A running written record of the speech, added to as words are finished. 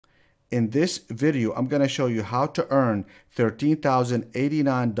In this video, I'm going to show you how to earn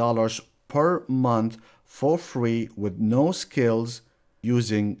 $13,089 per month for free with no skills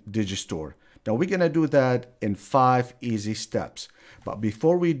using Digistore. Now we're going to do that in 5 easy steps. But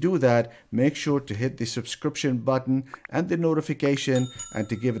before we do that, make sure to hit the subscription button and the notification and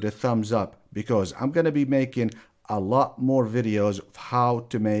to give it a thumbs up, because I'm going to be making a lot more videos of how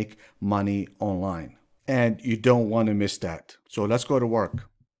to make money online. And you don't want to miss that. So let's go to work.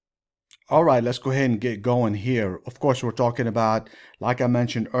 All right, let's go ahead and get going here. Of course, we're talking about, like I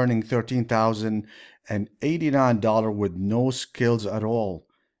mentioned, earning $13,089 with no skills at all.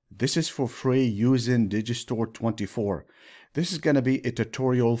 This is for free using Digistore24. This is going to be a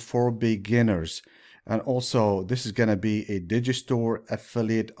tutorial for beginners. And also, this is going to be a Digistore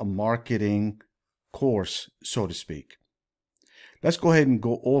affiliate marketing course, so to speak. Let's go ahead and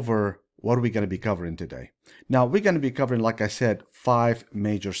go over what are we going to be covering today. Now, we're going to be covering, like I said, 5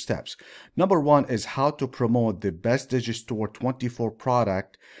 major steps. Number 1 is how to promote the best Digistore24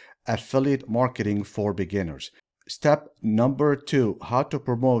 product affiliate marketing for beginners. Step number 2, how to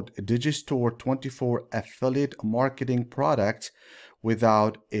promote Digistore24 affiliate marketing products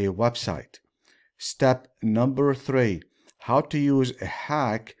without a website. Step number 3, how to use a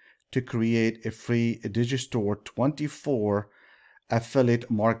hack to create a free Digistore24 affiliate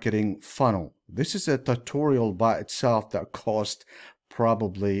marketing funnel. This is a tutorial by itself that cost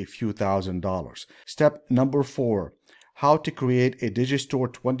probably a few $1,000s. Step number 4, how to create a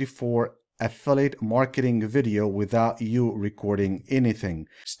Digistore24 affiliate marketing video without you recording anything.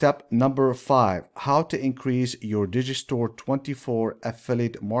 Step number 5, how to increase your Digistore24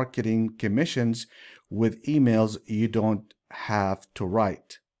 affiliate marketing commissions with emails you don't have to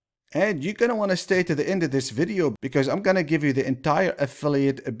write. And you're going to want to stay to the end of this video, because I'm going to give you the entire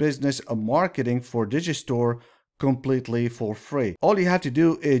affiliate business marketing for Digistore completely for free. All you have to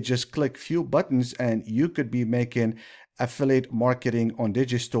do is just click few buttons and you could be making affiliate marketing on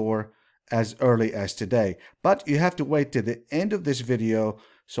Digistore as early as today. But you have to wait to the end of this video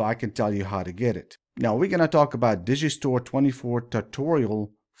so I can tell you how to get it. Now we're going to talk about Digistore24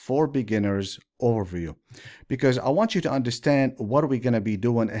 tutorial for beginners overview, because I want you to understand what we're going to be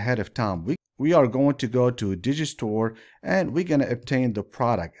doing ahead of time. We are going to go to Digistore and we're going to obtain the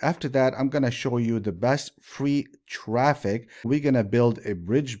product. After that, I'm going to show you the best free traffic. We're going to build a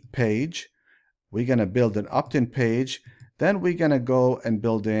bridge page. We're going to build an opt-in page. Then we're going to go and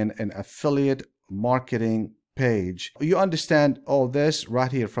build in an affiliate marketing page. You understand all this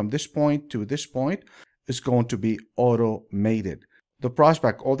right here from this point to this point is going to be automated. The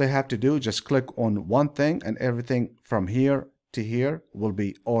prospect, all they have to do is just click on one thing and everything from here to here will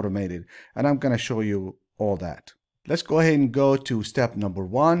be automated. And I'm going to show you all that. Let's go ahead and go to step number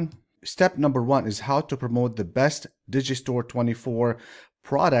 1. Step number 1 is how to promote the best Digistore24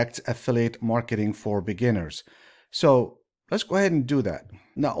 products affiliate marketing for beginners. So let's go ahead and do that.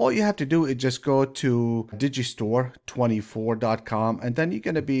 Now, all you have to do is just go to Digistore24.com and then you're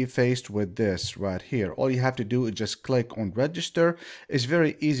going to be faced with this right here. All you have to do is just click on register. It's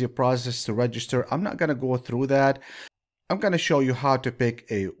very easy process to register. I'm not going to go through that. I'm going to show you how to pick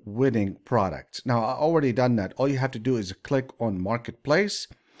a winning product. Now, I already done that. All you have to do is click on marketplace.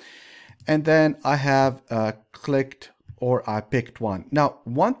 And then I have clicked, or I picked one. Now,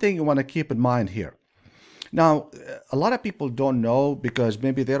 one thing you want to keep in mind here. Now, a lot of people don't know because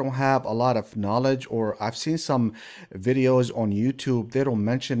maybe they don't have a lot of knowledge, or I've seen some videos on YouTube, they don't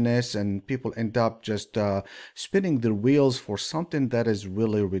mention this and people end up just spinning their wheels for something that is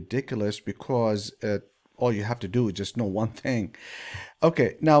really ridiculous, because all you have to do is just know one thing.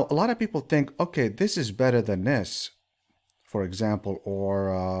 Okay, now a lot of people think, okay, this is better than this, for example,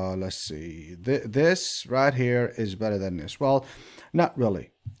 or let's see, this right here is better than this. Well, not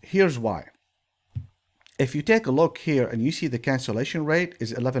really. Here's why. If you take a look here and you see the cancellation rate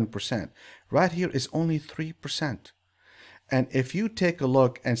is 11%, right here is only 3%. And if you take a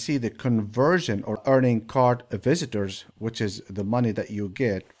look and see the conversion or earning cart visitors, which is the money that you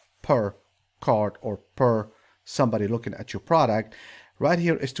get per cart or per somebody looking at your product, right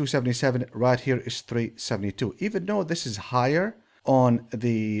here is 277, right here is 372. Even though this is higher on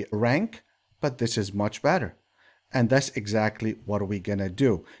the rank, but this is much better. And that's exactly what we're gonna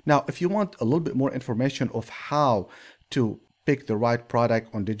do. Now, if you want a little bit more information of how to pick the right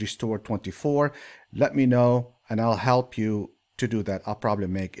product on Digistore24, let me know and I'll help you to do that. I'll probably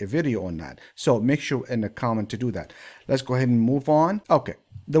make a video on that. So make sure in the comment to do that. Let's go ahead and move on. Okay,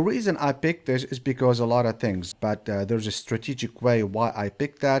 The reason I picked this is because a lot of things, but there's a strategic way why I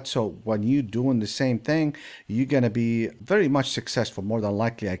picked that. So when you doing the same thing, you're gonna be very much successful, more than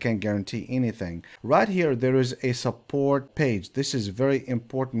likely. I can't guarantee anything. Right here, there is a support page. This is very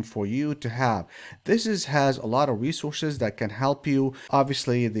important for you to have. Has a lot of resources that can help you.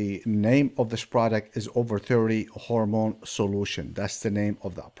 Obviously, the name of this product is Over 30 Hormone Solution. That's the name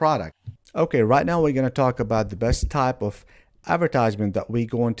of the product. Okay, right now we're going to talk about the best type of advertisement that we're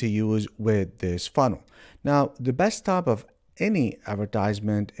going to use with this funnel. Now, the best type of any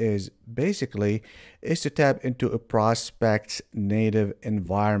advertisement is to tap into a prospect's native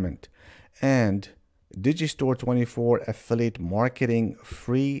environment. And Digistore24 affiliate marketing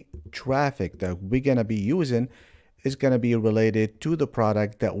free traffic that we're going to be using is going to be related to the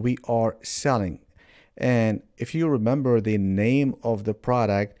product that we are selling. And if you remember, the name of the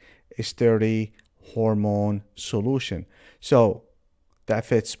product is 30 Hormone Solution. So that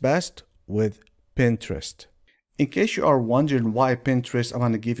fits best with Pinterest. In case you are wondering why Pinterest, I'm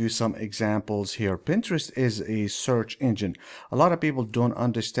going to give you some examples here. Pinterest is a search engine. A lot of people don't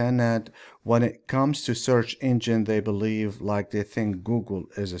understand that. When it comes to search engine, they believe, like, they think Google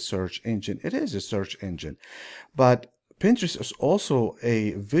is a search engine. It is a search engine. But Pinterest is also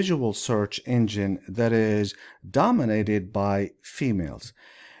a visual search engine that is dominated by females.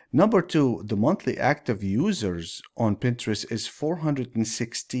 Number two, the monthly active users on Pinterest is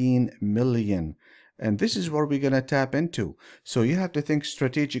 416 million. And this is where we're going to tap into. So you have to think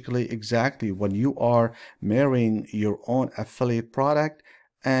strategically exactly when you are marrying your own affiliate product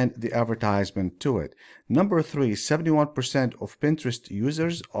and the advertisement to it. Number three, 71% of Pinterest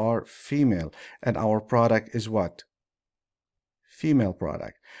users are female. And our product is what? Female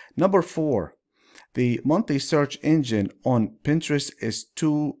product. Number four, the monthly search engine on Pinterest is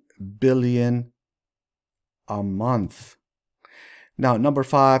 2 billion a month. Now, number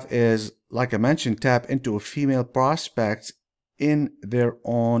five is, like I mentioned, tap into female prospects in their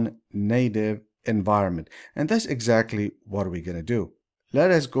own native environment. And that's exactly what we're going to do. Let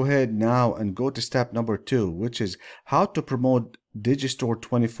us go ahead now and go to step number two, which is how to promote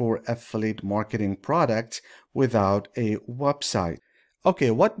Digistore24 affiliate marketing products without a website.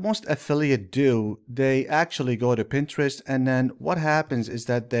 Okay, what most affiliates do, they actually go to Pinterest, and then what happens is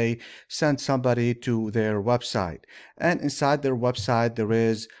that they send somebody to their website. And inside their website, there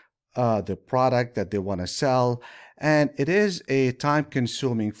is the product that they want to sell. And it is a time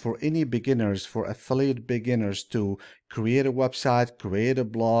consuming for any beginners, for affiliate beginners, to create a website, create a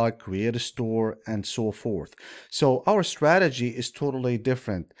blog, create a store, and so forth. So our strategy is totally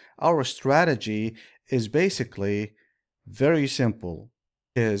different. Our strategy is basically very simple,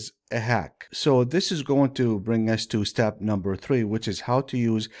 is a hack. So this is going to bring us to step number three, which is how to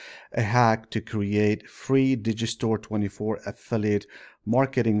use a hack to create free Digistore24 affiliate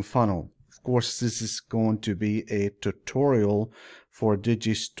marketing funnel. Of course, this is going to be a tutorial for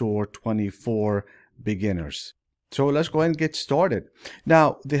Digistore24 beginners. So let's go ahead and get started.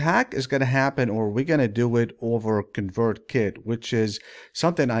 Now, the hack is going to happen, or we're going to do it over ConvertKit, which is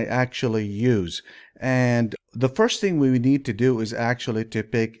something I actually use. And the first thing we need to do is actually to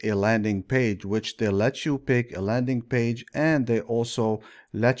pick a landing page, which they let you pick a landing page, and they also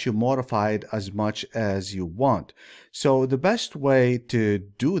let you modify it as much as you want. So the best way to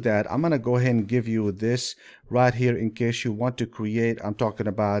do that, I'm going to go ahead and give you this right here in case you want to create, I'm talking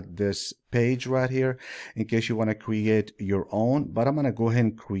about this page right here, in case you want to create your own, but I'm going to go ahead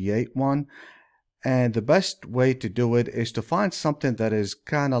and create one. And the best way to do it is to find something that is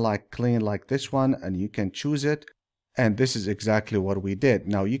kind of like clean, like this one, and you can choose it. And this is exactly what we did.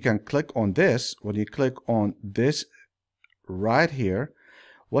 Now you can click on this. When you click on this right here,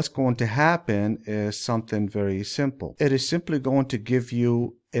 what's going to happen is something very simple. It is simply going to give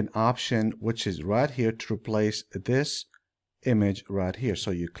you an option, which is right here, to replace this image right here. So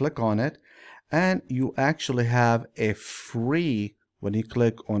you click on it, and you actually have a free, when you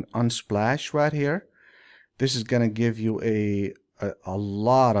click on Unsplash right here, this is going to give you a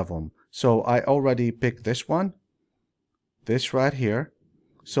lot of them. So I already picked this one, this right here.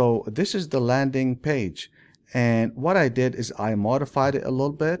 So this is the landing page. And what I did is I modified it a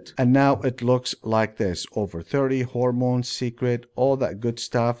little bit, and now it looks like this. Over 30, hormone, secret, all that good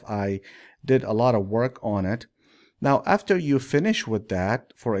stuff. I did a lot of work on it. Now, after you finish with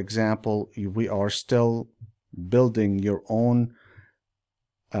that, for example, we are still building your own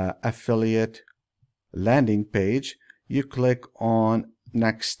affiliate landing page. You click on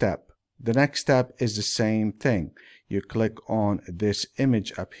next step. The next step is the same thing. You click on this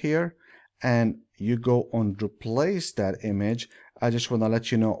image up here, and you go on replace that image I just want to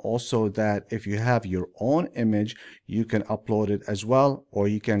let you know also that if you have your own image, you can upload it as well, or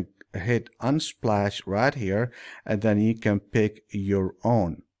you can hit unsplash right here and then you can pick your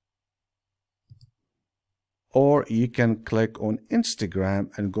own. Or you can click on Instagram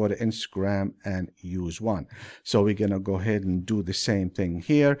and go to Instagram and use one. So we're going to go ahead and do the same thing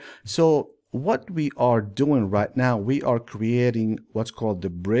here. So what we are doing right now, we are creating what's called the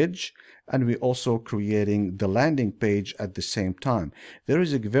bridge, and we're also creating the landing page at the same time. There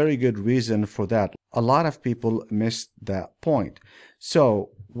is a very good reason for that. A lot of people missed that point. So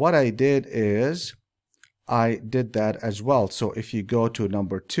what I did is I did that as well. So if you go to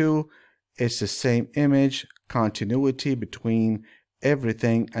number 2, it's the same image, continuity between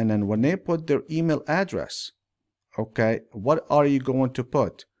everything, and then when they put their email address, okay, what are you going to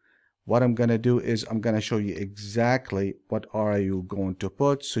put? What I'm going to do is I'm going to show you exactly what are you going to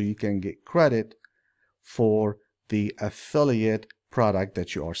put so you can get credit for the affiliate product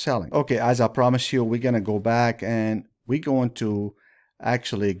that you are selling. Okay, as I promised you, we're going to go back and we're going to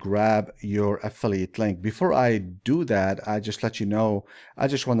actually grab your affiliate link. Before I do that, I just want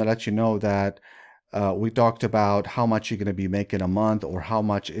to let you know that we talked about how much you're going to be making a month, or how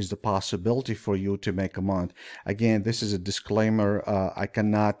much is the possibility for you to make a month. Again, this is a disclaimer. I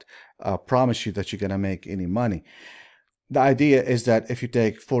cannot promise you that you're going to make any money. The idea is that if you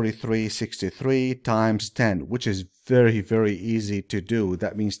take 4363 times 10, which is very, very easy to do,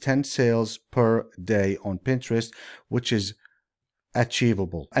 that means 10 sales per day on Pinterest, which is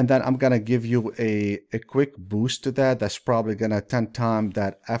achievable. And then I'm going to give you a quick boost to that. That's probably going to 10 times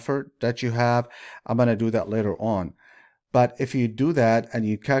that effort that you have. I'm going to do that later on. But if you do that and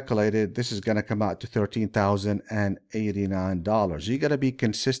you calculate it, this is going to come out to $13,089. You got to be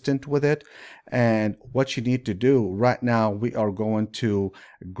consistent with it. And what you need to do right now, we are going to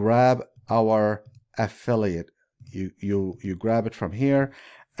grab our affiliate. You grab it from here,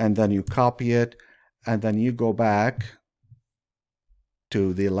 and then you copy it, and then you go back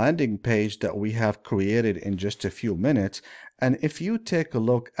to the landing page that we have created in just a few minutes. And if you take a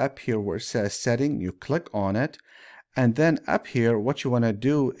look up here where it says setting, you click on it. And then up here, what you want to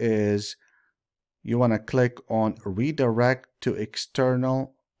do is you want to click on redirect to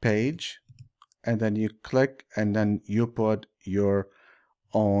external page, and then you click, and then you put your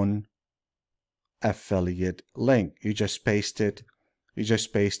own affiliate link. You just paste it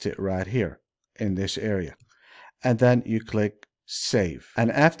right here in this area, and then you click save. And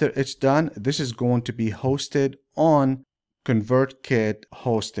after it's done, this is going to be hosted on ConvertKit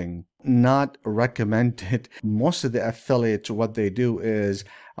hosting. Not recommended. Most of the affiliates, what they do is,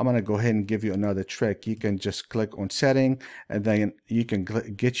 I'm going to go ahead and give you another trick. You can just click on setting, and then you can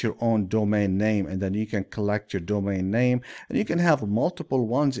get your own domain name, and then you can collect your domain name, and you can have multiple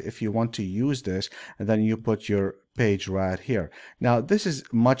ones if you want to use this, and then you put your page right here. Now this is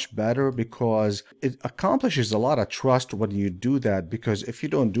much better because it accomplishes a lot of trust when you do that, because if you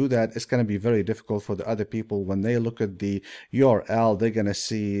don't do that, it's going to be very difficult for the other people. When they look at the URL, they're going to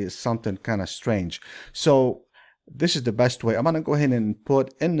see something kind of strange. So this is the best way. I'm going to go ahead and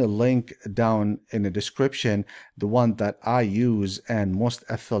put in the link down in the description, the one that I use and most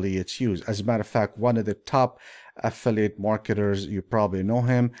affiliates use. As a matter of fact, one of the top affiliate marketers, you probably know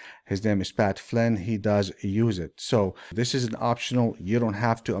him. His name is Pat Flynn. He does use it. So this is an optional. You don't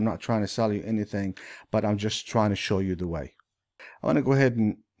have to. I'm not trying to sell you anything, but I'm just trying to show you the way. I'm going to go ahead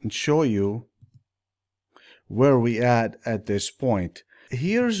and show you where we at this point.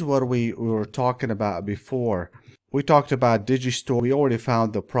 Here's what we were talking about before. We talked about Digistore. We already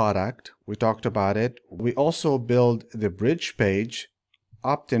found the product. We talked about it. We also build the bridge page,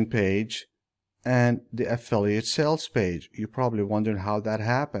 opt-in page, and the affiliate sales page. You're probably wondering how that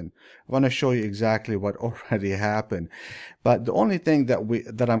happened. I want to show you exactly what already happened. But the only thing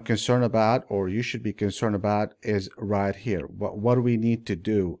that I'm concerned about, or you should be concerned about, is right here. What do we need to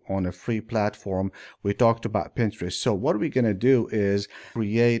do on a free platform? We talked about Pinterest. So what we're going to do is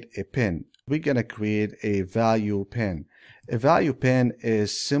create a pin. We're going to create a value pin. A value pin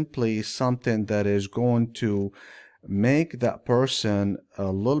is simply something that is going to make that person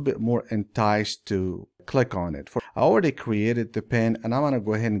a little bit more enticed to click on it. I already created the pin, and I'm going to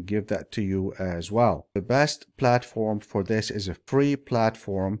go ahead and give that to you as well. The best platform for this is a free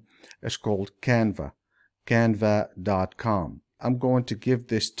platform. It's called Canva, canva.com. I'm going to give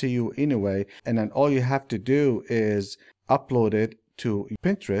this to you anyway, and then all you have to do is upload it to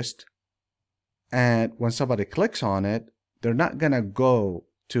Pinterest, and when somebody clicks on it, they're not going to go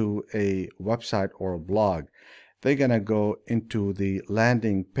to a website or a blog. They're going to go into the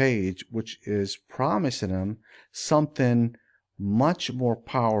landing page, which is promising them something much more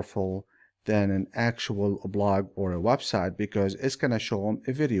powerful than an actual blog or a website, because it's going to show them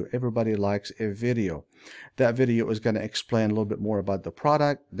a video. Everybody likes a video. That video is going to explain a little bit more about the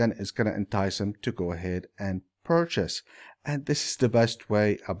product, then it's going to entice them to go ahead and purchase. And this is the best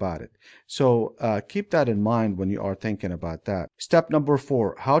way about it. So keep that in mind when you are thinking about that. Step number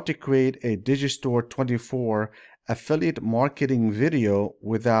 4, how to create a Digistore24 affiliate marketing video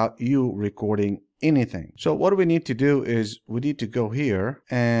without you recording anything. So what we need to do is we need to go here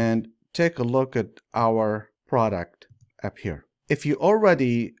and take a look at our product up here. If you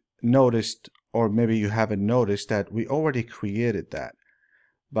already noticed, or maybe you haven't noticed, that we already created that,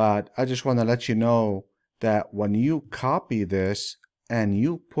 but I just want to let you know that when you copy this and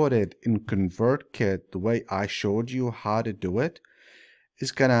you put it in ConvertKit the way I showed you how to do it,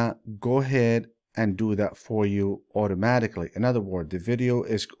 it's gonna go ahead and do that for you automatically. In other words, the video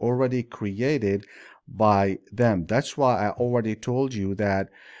is already created by them. That's why I already told you that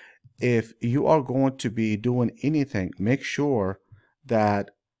if you are going to be doing anything, make sure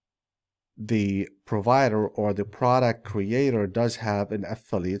that the provider or the product creator does have an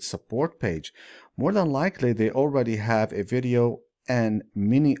affiliate support page. More than likely, they already have a video and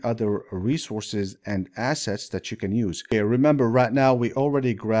many other resources and assets that you can use. Okay, remember, right now we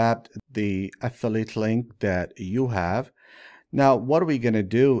already grabbed the affiliate link that you have. Now what we're going to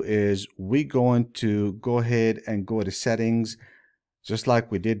do is we're going to go ahead and go to settings just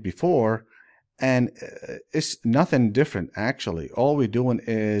like we did before, and it's nothing different actually. All we're doing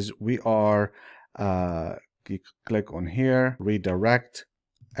is we are you click on here, redirect,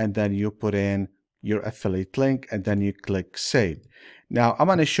 and then you put in your affiliate link and then you click save. Now I'm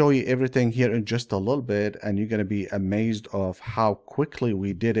going to show you everything here in just a little bit, and you're going to be amazed of how quickly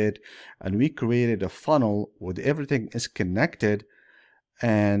we did it. And we created a funnel with everything is connected,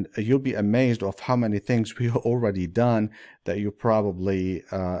 and you'll be amazed of how many things we already done that you probably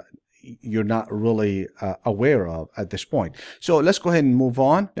you're not really aware of at this point. So let's go ahead and move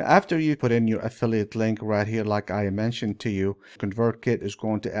on. After you put in your affiliate link right here, like I mentioned to you, ConvertKit is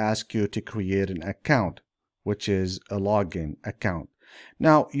going to ask you to create an account, which is a login account.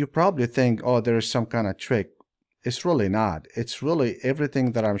 Now you probably think, oh, there's some kind of trick. It's really not. It's really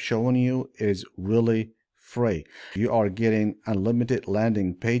everything that I'm showing you is really free. You are getting unlimited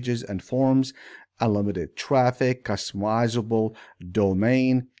landing pages and forms, unlimited traffic, customizable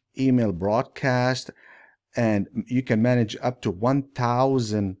domain, email broadcast, and you can manage up to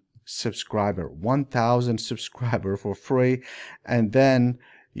 1,000 subscriber for free. And then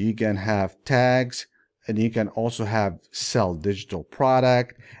you can have tags, and you can also have sell digital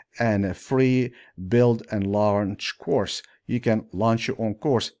product and a free build and launch course. You can launch your own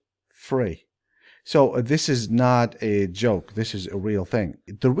course free. So this is not a joke. This is a real thing.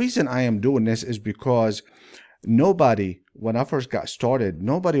 The reason I am doing this is because nobody, when I first got started,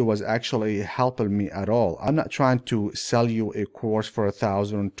 nobody was actually helping me at all. I'm not trying to sell you a course for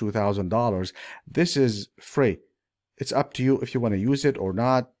 $1,000, $2,000. This is free. It's up to you if you want to use it or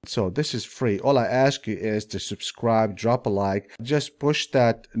not. So this is free. All I ask you is to subscribe, drop a like, just push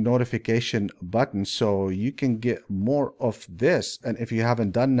that notification button so you can get more of this. And if you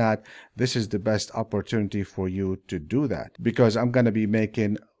haven't done that, this is the best opportunity for you to do that, because I'm going to be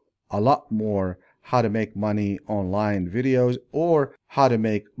making a lot more how to make money online videos, or how to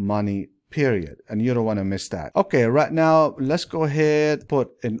make money period, and you don't want to miss that. Okay, right now let's go ahead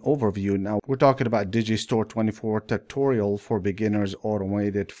put an overview. Now we're talking about Digistore24 tutorial for beginners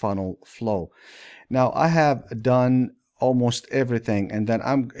automated funnel flow. Now I have done almost everything, and then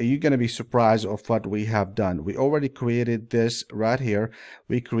you're going to be surprised of what we have done. We already created this right here.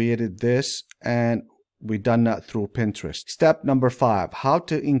 We created this, and we done that through Pinterest. Step number 5, how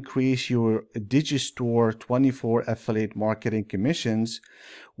to increase your Digistore24 affiliate marketing commissions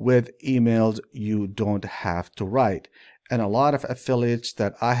with emails you don't have to write. And a lot of affiliates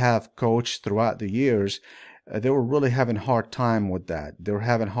that I have coached throughout the years, they were really having a hard time with that. They were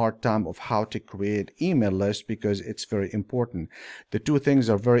having a hard time of how to create email lists, because it's very important. The two things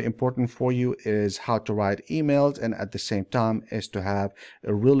that are very important for you is how to write emails, and at the same time is to have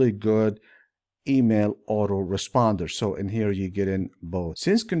a really good email autoresponder. So in here you get in both.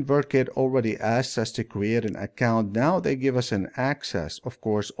 Since ConvertKit already asked us to create an account, now they give us an access. Of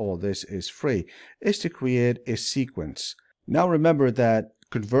course, all this is free. Is to create a sequence. Now remember that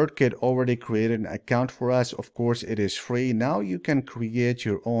ConvertKit already created an account for us. Of course, it is free. Now you can create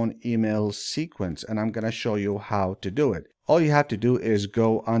your own email sequence, and I'm going to show you how to do it. All you have to do is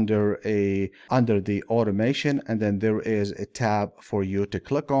go under the automation, and then there is a tab for you to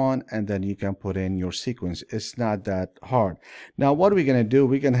click on, and then you can put in your sequence. It's not that hard. Now what are we going to do?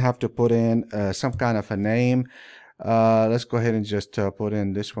 We're going to have to put in some kind of a name. Let's go ahead and just put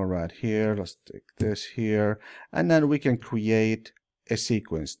in this one right here. Let's take this here, and then we can create a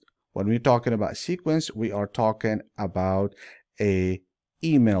sequence. When we're talking about sequence, we are talking about a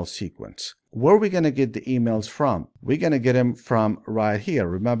email sequence. Where are we going to get the emails from? We're going to get them from right here.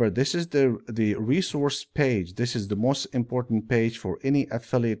 Remember, this is the resource page. This is the most important page for any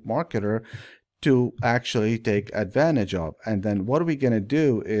affiliate marketer to actually take advantage of. And then what we're going to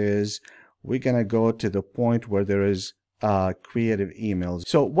do is we're going to go to the point where there is creative emails.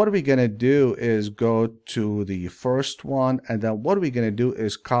 So what we're going to do is go to the first one, and then what we're going to do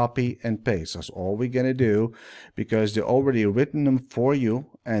is copy and paste. That's all we're going to do, because they're already written them for you.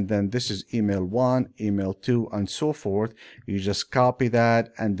 And then this is email 1, email 2, and so forth. You just copy that,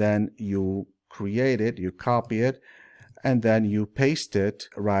 and then you create it, you copy it, and then you paste it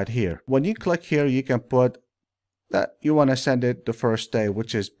right here. When you click here, you can put that you want to send it the first day,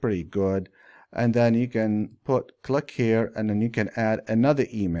 which is pretty good. And then you can click here, and then you can add another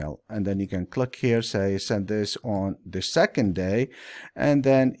email, and then you can click here, say send this on the second day, and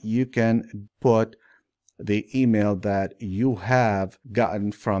then you can put the email that you have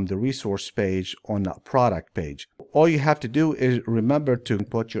gotten from the resource page on the product page. All you have to do is remember to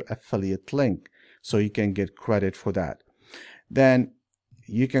put your affiliate link so you can get credit for that. Then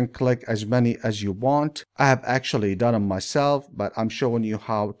you can click as many as you want. I have actually done them myself, but I'm showing you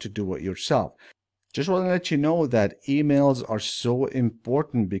how to do it yourself. Just want to let you know that emails are so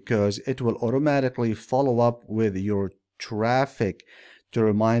important because it will automatically follow up with your traffic to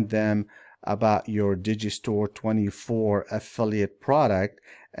remind them about your Digistore24 affiliate product,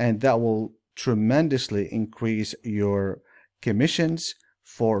 and that will tremendously increase your commissions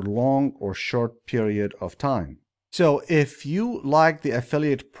for long or short period of time. So if you like the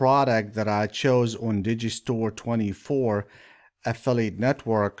affiliate product that I chose on Digistore24 affiliate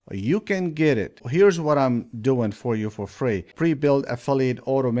network, you can get it. Here's what I'm doing for you for free. Pre-built affiliate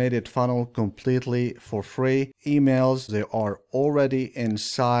automated funnel completely for free. Emails, they are already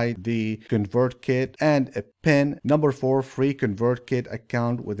inside the convert kit, and a pin. Number 4, free convert kit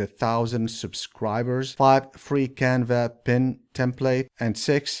account with 1,000 subscribers. 5, free Canva pin template. And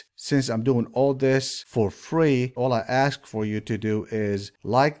 6, since I'm doing all this for free, all I ask for you to do is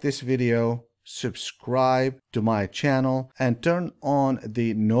like this video, subscribe to my channel, and turn on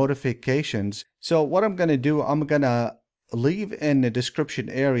the notifications. So what I'm going to do, I'm going to leave in the description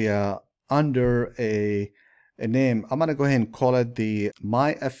area under a name. I'm going to go ahead and call it the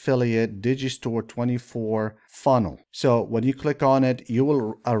My Affiliate Digistore24 funnel. So when you click on it, you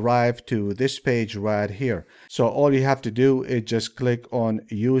will arrive to this page right here. So all you have to do is just click on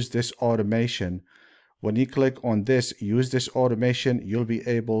use this automation. When you click on this, use this automation, you'll be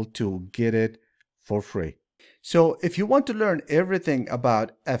able to get it for free. So if you want to learn everything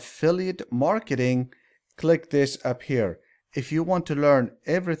about affiliate marketing, click this up here. If you want to learn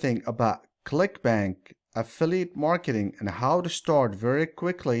everything about ClickBank, affiliate marketing, and how to start very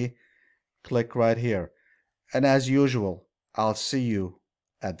quickly, click right here. And as usual, I'll see you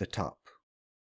at the top.